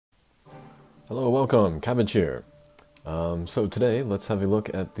Hello, welcome, Cabbage here. So today, let's have a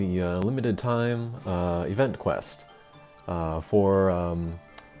look at the limited time event quest for,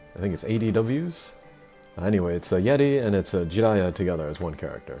 I think it's NDWs? Anyway, it's a Yeti and it's a Jiraiya together as one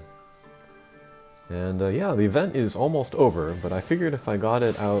character. And yeah, the event is almost over, but I figured if I got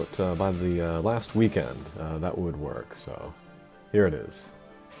it out by the last weekend, that would work, so here it is.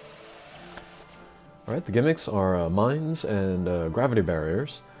 Alright, the gimmicks are mines and gravity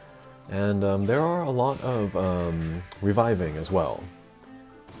barriers. And there are a lot of reviving as well.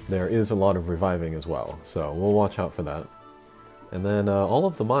 There is a lot of reviving as well, so we'll watch out for that. And then all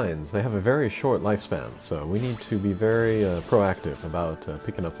of the mines, they have a very short lifespan, so we need to be very proactive about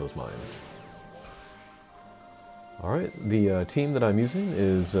picking up those mines. Alright, the team that I'm using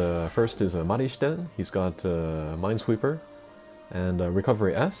is, first is Marishiten. He's got Minesweeper and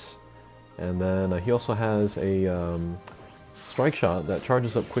Recovery S. And then he also has a strike shot that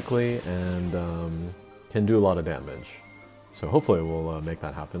charges up quickly and can do a lot of damage. So hopefully we'll make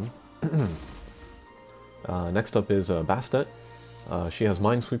that happen. Next up is Bastet. She has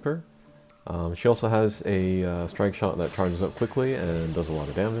Minesweeper. She also has a strike shot that charges up quickly and does a lot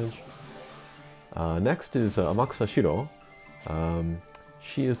of damage. Next is Amakusa Shiro.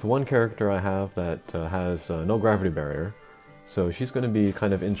 She is the one character I have that has no gravity barrier. So she's going to be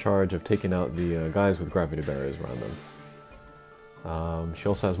kind of in charge of taking out the guys with gravity barriers around them. She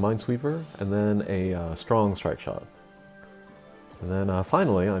also has Minesweeper, and then a strong strike shot. And then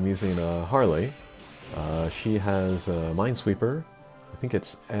finally, I'm using Harley. She has Minesweeper, I think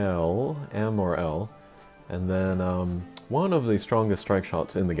it's L, M or L, and then one of the strongest strike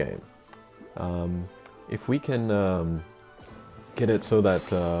shots in the game. If we can get it so that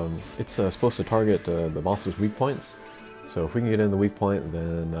it's supposed to target the boss's weak points, so if we can get in the weak point,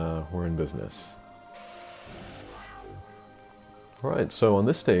 then we're in business. Alright, so on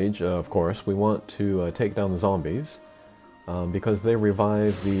this stage, of course, we want to take down the zombies, because they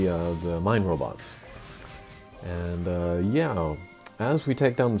revive the mine robots. And yeah, as we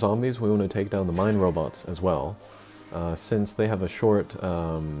take down the zombies, we want to take down the mine robots as well, since they have a short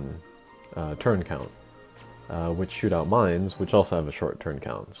turn count, which shoot out mines, which also have a short turn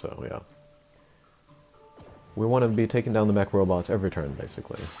count, so yeah. We want to be taking down the mech robots every turn,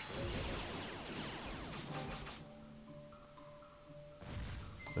 basically.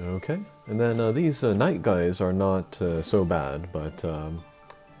 Okay, and then these night guys are not so bad, but of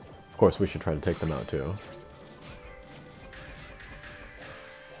course we should try to take them out too.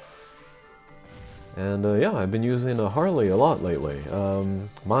 And yeah, I've been using Harley a lot lately.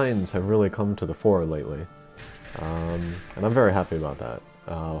 Mines have really come to the fore lately, and I'm very happy about that.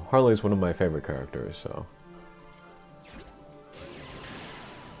 Harley's one of my favorite characters, so...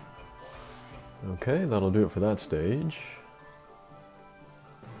 Okay, that'll do it for that stage.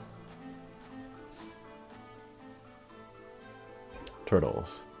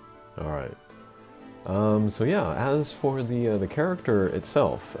 Turtles. Alright. So yeah, as for the character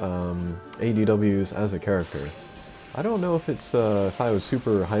itself, NDWs as a character, I don't know if it's if I would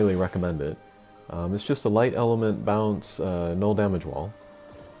super highly recommend it. It's just a light element bounce, null damage wall.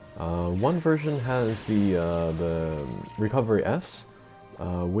 One version has the recovery S,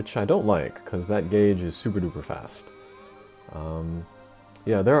 which I don't like, because that gauge is super duper fast.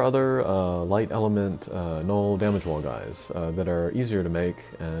 Yeah, there are other light element null damage wall guys that are easier to make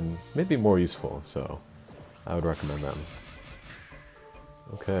and maybe more useful, so I would recommend them.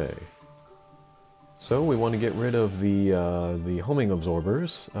 Okay, so we want to get rid of the homing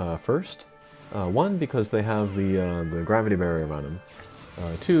absorbers first. One, because they have the gravity barrier around them.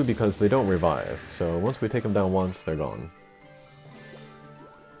 Two, because they don't revive, so once we take them down once, they're gone.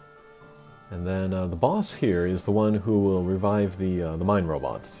 And then the boss here is the one who will revive the mine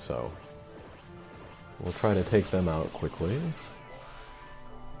robots, so we'll try to take them out quickly.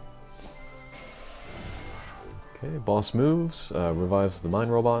 Okay, boss moves, revives the mine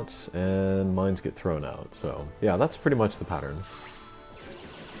robots, and mines get thrown out. So yeah, that's pretty much the pattern.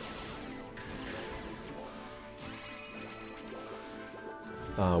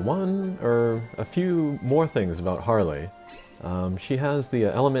 One or a few more things about Harley. She has the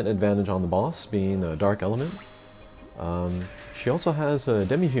element advantage on the boss, being a dark element. She also has a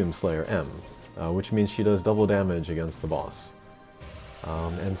Demi-Hume Slayer M, which means she does double damage against the boss.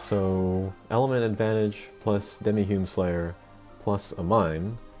 And so, element advantage plus Demi-Hume Slayer plus a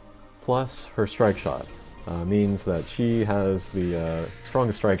mine plus her strike shot means that she has the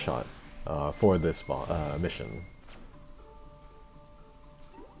strongest strike shot for this mission.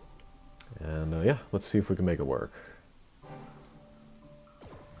 And yeah, let's see if we can make it work.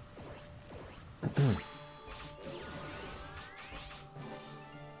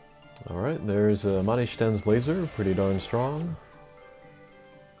 Alright, there's Marishiten's laser, pretty darn strong.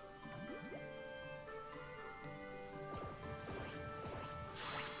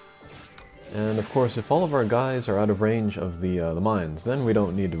 And of course, if all of our guys are out of range of the mines, then we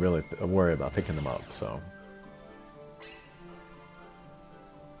don't need to really worry about picking them up, so...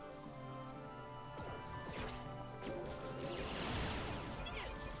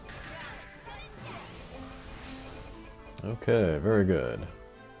 Okay, very good.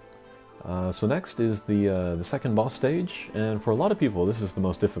 So next is the second boss stage, and for a lot of people this is the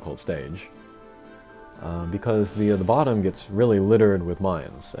most difficult stage. Because the bottom gets really littered with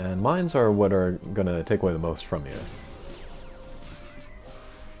mines, and mines are what are going to take away the most from you.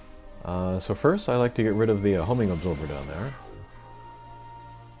 So first I like to get rid of the homing absorber down there.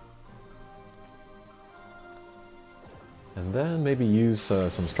 And then maybe use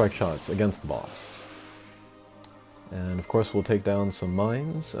some strike shots against the boss. And of course we'll take down some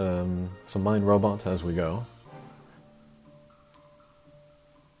mines, some mine robots as we go.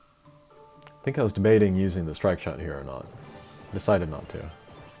 I think I was debating using the strike shot here or not. Decided not to.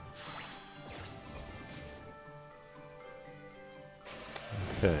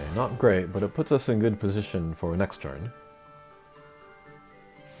 Okay, not great, but it puts us in good position for next turn.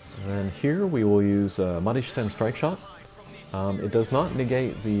 And then here we will use Marishiten's strike shot. It does not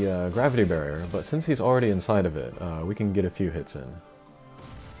negate the gravity barrier, but since he's already inside of it, we can get a few hits in.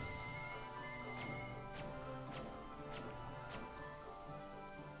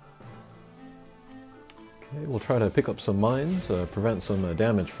 Okay, we'll try to pick up some mines, prevent some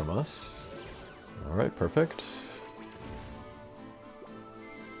damage from us. Alright, perfect.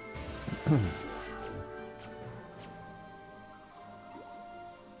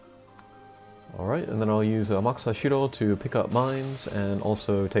 Alright, and then I'll use Makusashiro to pick up mines and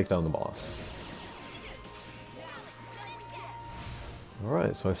also take down the boss.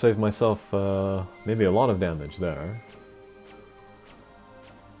 Alright, so I saved myself maybe a lot of damage there.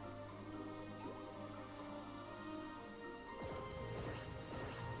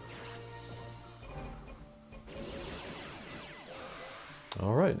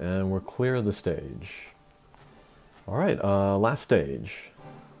 Alright, and we're clear of the stage. Alright, last stage.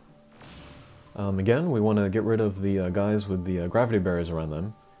 Again, we want to get rid of the guys with the gravity barriers around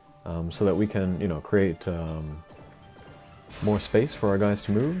them, so that we can, you know, create more space for our guys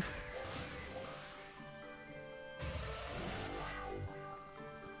to move.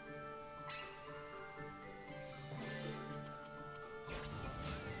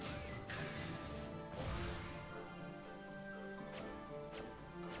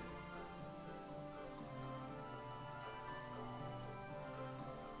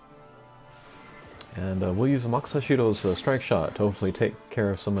 And we'll use Makusashiro's strike shot to hopefully take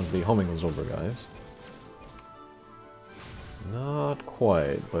care of some of the homing absorber guys. Not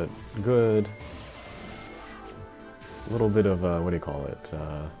quite, but good. A little bit of, what do you call it?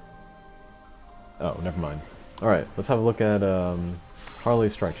 Oh, never mind. Alright, let's have a look at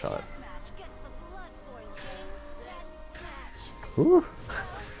Harley's strike shot. Woo!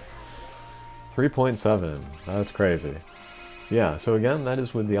 3.7. That's crazy. Yeah, so again, that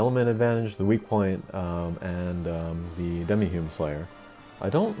is with the element advantage, the weak point, and the Demi-Hume Slayer. I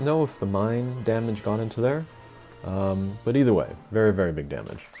don't know if the mine damage got into there, but either way, very, very big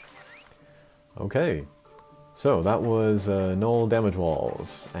damage. Okay, so that was Null Damage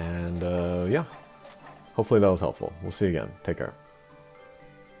Walls, and yeah, hopefully that was helpful. We'll see you again. Take care.